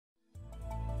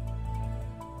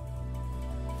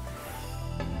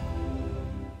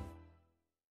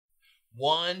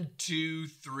1, 2,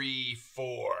 3,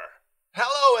 4.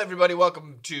 Hello, everybody.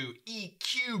 Welcome to E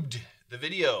Cubed, the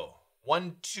video.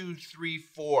 1, 2, 3,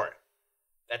 4.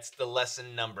 That's the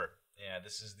lesson number. Yeah,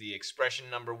 this is the expression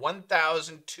number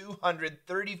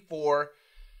 1,234.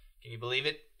 Can you believe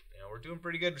it? You know, we're doing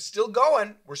pretty good. We're still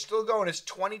going. It's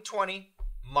 2020,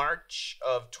 March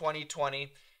of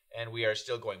 2020, and we are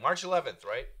still going. March 11th,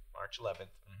 right? March 11th.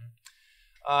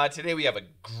 Today we have a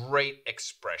great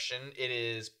expression. It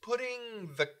is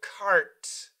putting the cart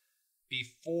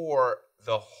before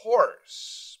the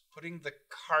horse. Putting the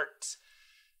cart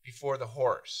before the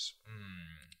horse.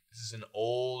 This is an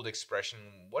old expression.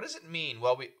 What does it mean?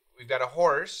 Well, we've got a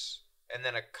horse and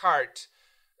then a cart.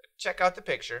 Check out the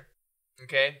picture.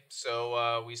 Okay,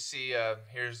 so we see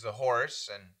here's the horse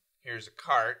and here's a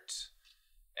cart.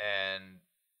 And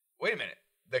wait a minute.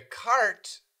 The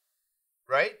cart,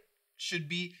 right, should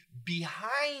be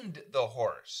behind the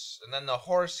horse. And then the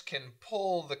horse can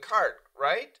pull the cart,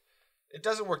 right? It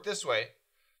doesn't work this way.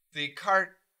 The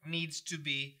cart needs to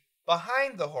be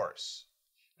behind the horse,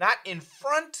 not in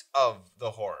front of the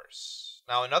horse.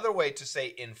 Now, another way to say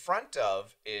in front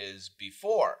of is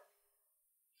before.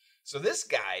 So this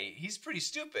guy, he's pretty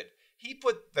stupid. He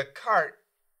put the cart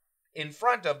in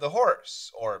front of the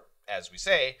horse, or as we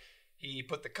say, he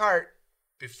put the cart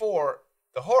before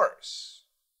the horse.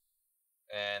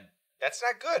 And that's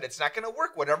not good. It's not going to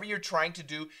work. Whatever you're trying to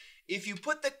do, if you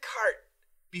put the cart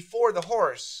before the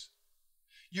horse,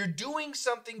 you're doing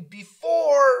something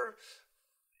before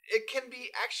it can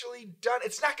be actually done.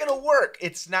 It's not going to work.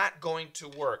 It's not going to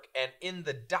work. And in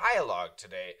the dialogue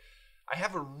today, I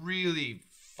have a really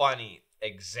funny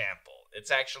example.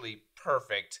 It's actually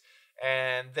perfect.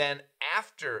 And then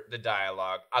after the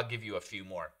dialogue, I'll give you a few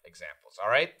more examples,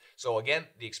 all right? So again,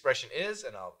 the expression is,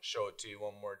 and I'll show it to you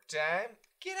one more time.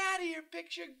 Get out of your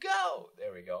picture, go.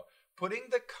 There we go. Putting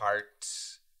the cart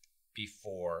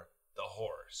before the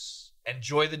horse.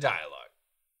 Enjoy the dialogue.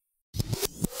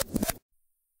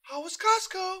 How was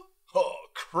Costco?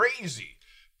 Oh, crazy.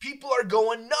 People are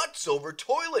going nuts over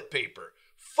toilet paper,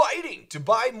 fighting to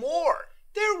buy more.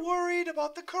 They're worried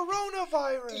about the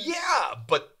coronavirus. Yeah,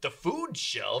 but the food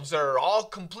shelves are all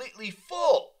completely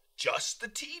full. Just the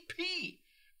TP.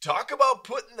 Talk about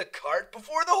putting the cart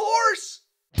before the horse.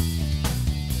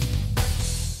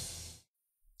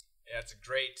 Yeah, it's a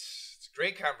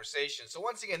great conversation. So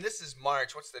once again, this is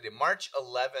March. What's the day? March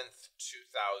 11th,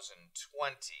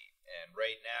 2020. And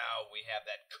right now we have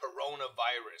that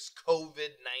coronavirus,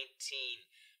 COVID-19.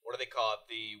 What do they call it?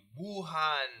 The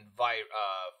Wuhan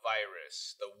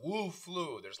virus, the Wu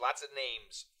flu. There's lots of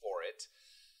names for it.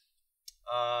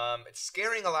 It's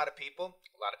scaring a lot of people.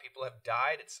 A lot of people have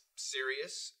died. It's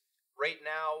serious. Right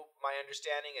now, my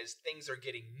understanding is things are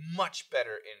getting much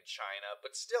better in China,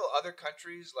 but still other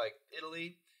countries like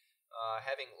Italy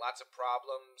having lots of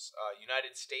problems.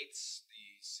 United States,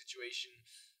 the situation,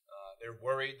 they're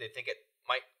worried. They think it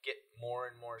might get more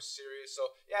and more serious.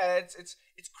 So yeah, it's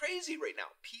crazy right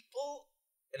now. People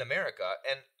in America,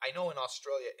 and I know in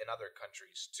Australia and other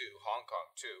countries too, Hong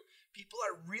Kong too, people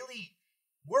are really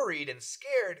worried and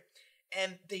scared,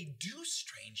 and they do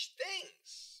strange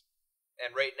things.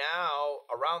 And right now,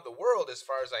 around the world, as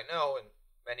far as I know, in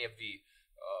many of the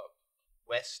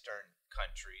Western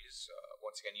countries,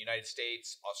 once again, United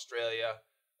States, Australia,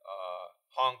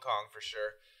 Hong Kong for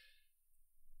sure,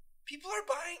 people are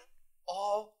buying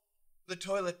all the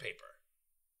toilet paper.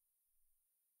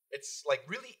 It's like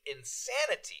really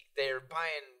insanity. They're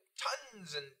buying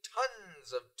tons and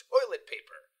tons of toilet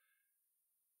paper.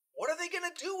 What are they going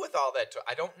to do with all that?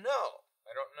 I don't know.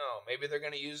 Maybe they're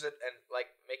going to use it and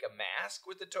like make a mask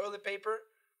with the toilet paper.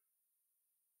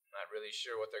 I'm not really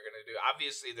sure what they're going to do.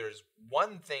 Obviously, there's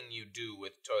one thing you do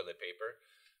with toilet paper,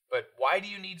 but why do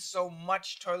you need so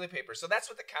much toilet paper? So that's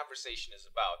what the conversation is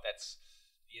about. That's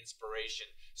the inspiration.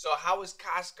 So how is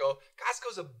Costco?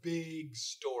 Costco's a big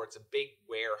store. It's a big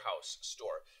warehouse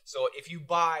store. So if you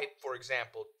buy, for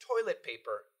example, toilet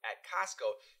paper at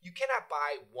Costco, you cannot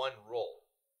buy one roll.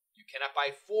 You cannot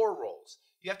buy 4 rolls.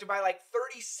 You have to buy like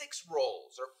 36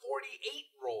 rolls or 48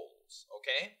 rolls,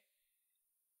 okay?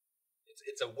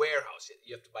 It's a warehouse.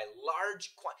 You have to buy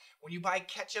large quantities. When you buy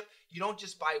ketchup, you don't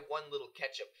just buy one little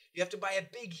ketchup. You have to buy a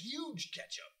big, huge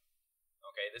ketchup.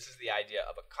 Okay, this is the idea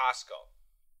of a Costco.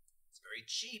 It's very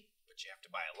cheap, but you have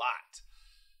to buy a lot.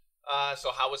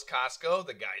 So how was Costco?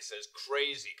 The guy says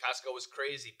crazy. Costco was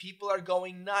crazy. People are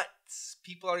going nuts.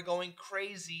 People are going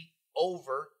crazy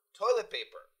over toilet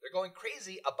paper. They're going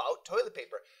crazy about toilet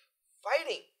paper.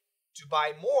 Fighting to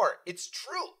buy more. It's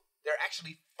true. They're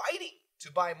actually fighting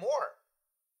to buy more.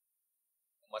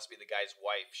 It must be the guy's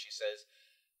wife. She says,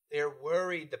 They're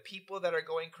worried. The people that are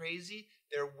going crazy,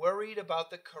 they're worried about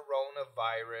the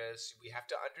coronavirus. We have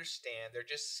to understand. They're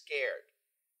just scared.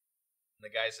 And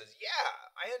the guy says,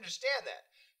 yeah, I understand that.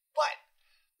 But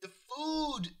the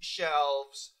food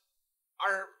shelves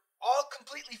are all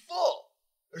completely full.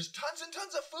 There's tons and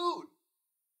tons of food.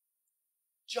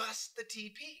 Just the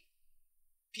TP.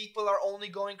 People are only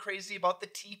going crazy about the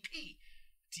TP.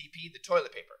 TP, the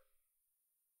toilet paper.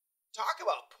 Talk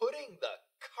about putting the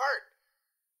cart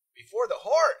before the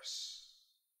horse.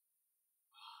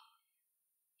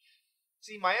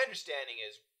 See, my understanding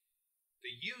is the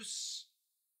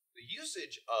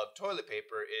usage of toilet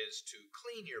paper is to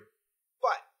clean your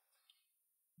butt.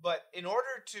 But in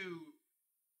order to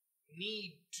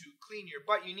clean your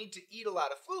butt, you need to eat a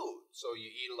lot of food. So you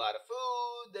eat a lot of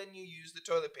food, then you use the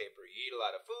toilet paper. You eat a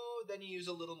lot of food, then you use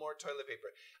a little more toilet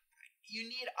paper. You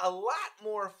need a lot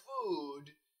more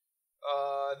food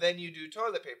than you do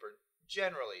toilet paper,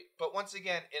 generally. But once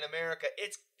again, in America,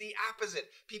 it's the opposite.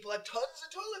 People have tons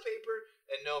of toilet paper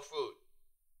and no food.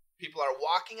 People are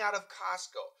walking out of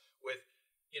Costco with,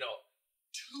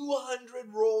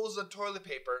 200 rolls of toilet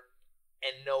paper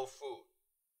and no food.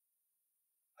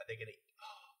 Are they gonna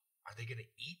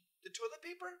eat the toilet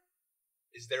paper?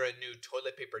 Is there a new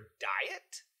toilet paper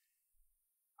diet?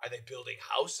 Are they building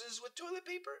houses with toilet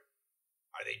paper?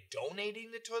 Are they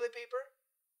donating the toilet paper?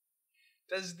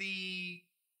 Does the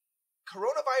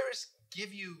coronavirus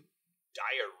give you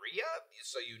diarrhea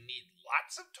so you need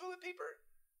lots of toilet paper?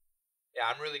 Yeah,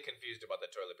 I'm really confused about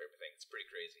the toilet paper thing. It's pretty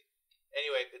crazy.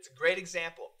 Anyway, it's a great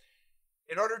example.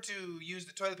 In order to use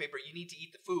the toilet paper, you need to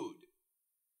eat the food.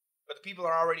 But the people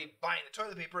are already buying the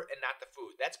toilet paper and not the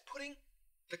food. That's putting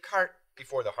the cart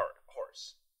before the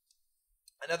horse.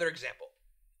 Another example.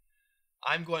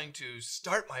 I'm going to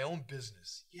start my own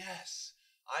business. Yes,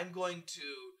 I'm going to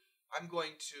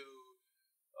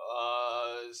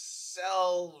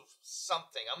sell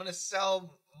something. I'm going to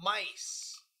sell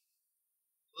mice.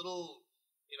 Little,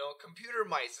 computer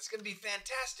mice. It's going to be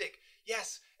fantastic.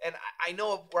 Yes, and I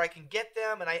know where I can get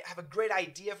them, and I have a great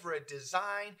idea for a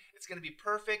design. It's going to be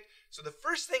perfect. So the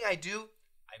first thing I do,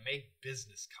 I make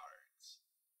business cards.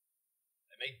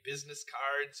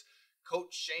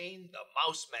 Coach Shane, the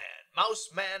Mouse Man.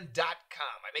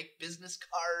 Mouseman.com. I make business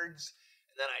cards,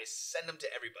 and then I send them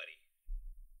to everybody.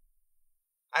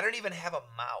 I don't even have a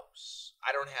mouse.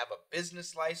 I don't have a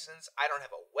business license. I don't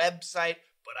have a website,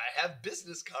 but I have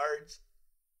business cards.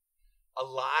 A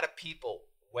lot of people,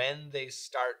 when they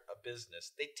start a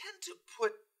business, they tend to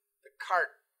put the cart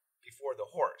before the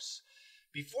horse.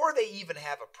 Before they even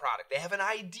have a product. They have an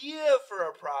idea for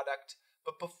a product,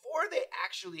 but before they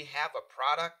actually have a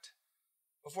product,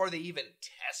 before they even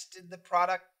tested the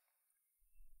product,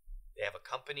 they have a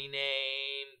company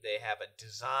name, they have a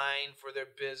design for their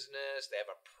business, they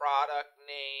have a product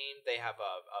name, they have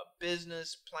a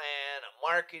business plan, a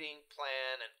marketing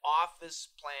plan, an office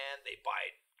plan, they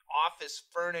buy office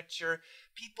furniture.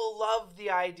 People love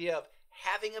the idea of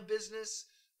having a business,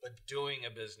 but doing a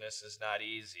business is not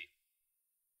easy.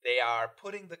 They are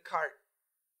putting the cart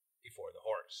before the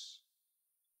horse.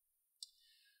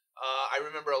 I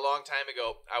remember a long time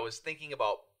ago, I was thinking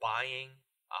about buying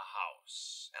a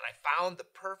house, and I found the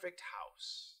perfect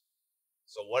house.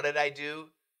 So what did I do?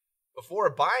 Before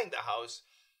buying the house,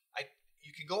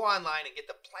 you can go online and get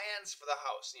the plans for the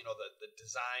house, the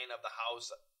design of the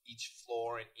house, each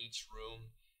floor and each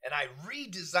room. And I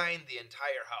redesigned the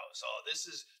entire house. Oh, this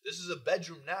is a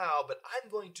bedroom now, but I'm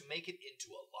going to make it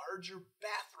into a larger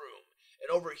bathroom. And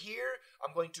over here,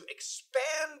 I'm going to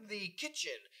expand the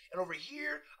kitchen. And over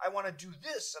here, I want to do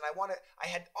this. And I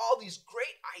had all these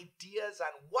great ideas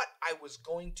on what I was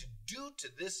going to do to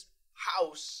this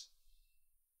house.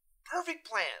 Perfect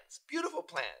plans, beautiful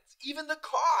plans, even the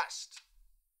cost.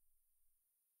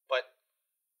 But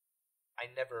I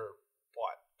never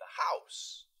bought the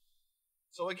house.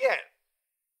 So again,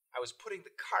 I was putting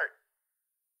the cart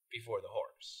before the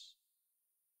horse.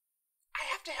 I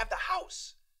have to have the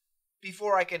house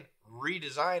before I can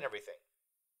redesign everything.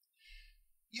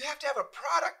 You have to have a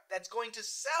product that's going to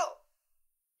sell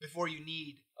before you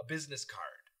need a business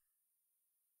card.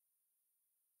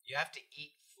 You have to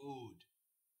eat food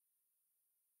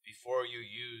before you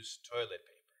use toilet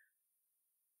paper.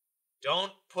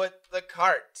 Don't put the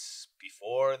cart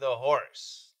before the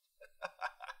horse.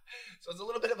 So it's a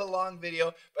little bit of a long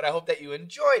video, but I hope that you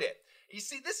enjoyed it. You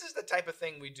see, this is the type of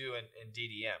thing we do in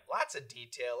DDM. Lots of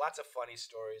detail, lots of funny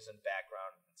stories and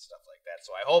background and stuff like that.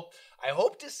 So I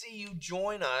hope to see you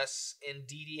join us in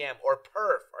DDM or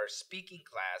PERF, our speaking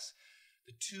class,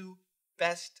 the two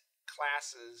best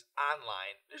classes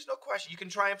online. There's no question. You can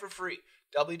try them for free.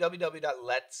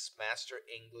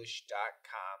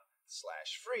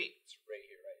 www.letsmasterenglish.com/free. It's right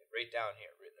here, right down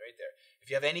here, written right there. If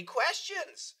you have any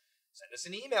questions, send us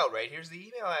an email. Right here's the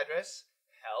email address: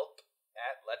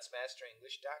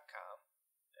 help@letsmasterenglish.com.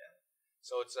 Yeah.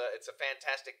 So it's a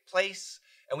fantastic place,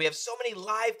 and we have so many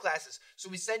live classes. So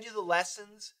we send you the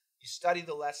lessons. You study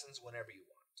the lessons whenever you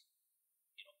want.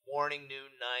 Morning,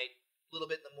 noon, night, a little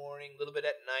bit in the morning, a little bit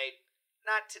at night.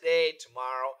 Not today,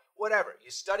 tomorrow, whatever. You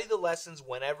study the lessons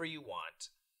whenever you want.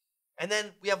 And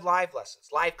then we have live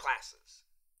lessons, live classes.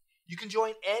 You can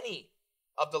join any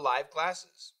of the live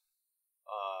classes.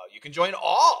 You can join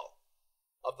all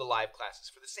of the live classes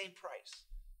for the same price.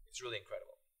 It's really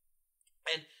incredible.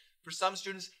 And for some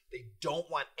students, they don't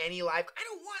want any live. I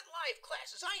don't want live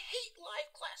classes. I hate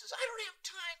live classes. I don't have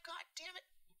time. God damn it.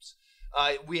 Oops.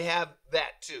 We have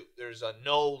that too. There's a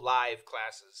no live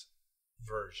classes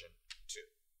version too.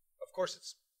 Of course,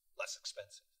 it's less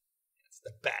expensive. It's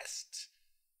the best.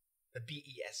 The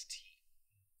BEST.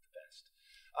 The best.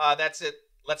 That's it.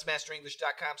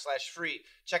 Let'sMasterEnglish.com/free.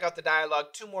 Check out the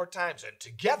dialogue 2 more times, and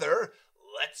together,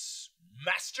 let's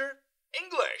master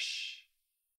English.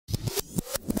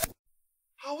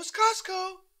 How was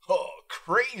Costco? Oh,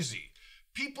 crazy.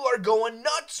 People are going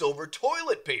nuts over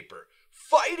toilet paper,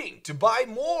 fighting to buy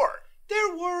more.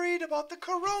 They're worried about the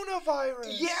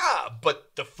coronavirus. Yeah,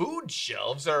 but the food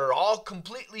shelves are all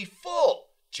completely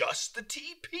full. Just the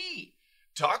TP.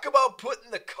 Talk about putting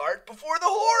the cart before the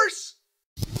horse.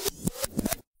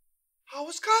 How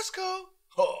was Costco?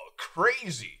 Oh,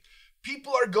 crazy.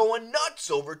 People are going nuts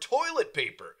over toilet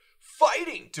paper,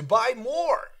 fighting to buy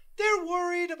more. They're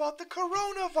worried about the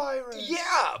coronavirus.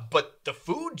 Yeah, but the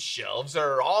food shelves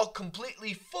are all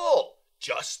completely full.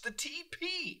 Just the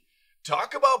TP.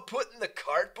 Talk about putting the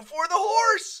cart before the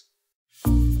horse.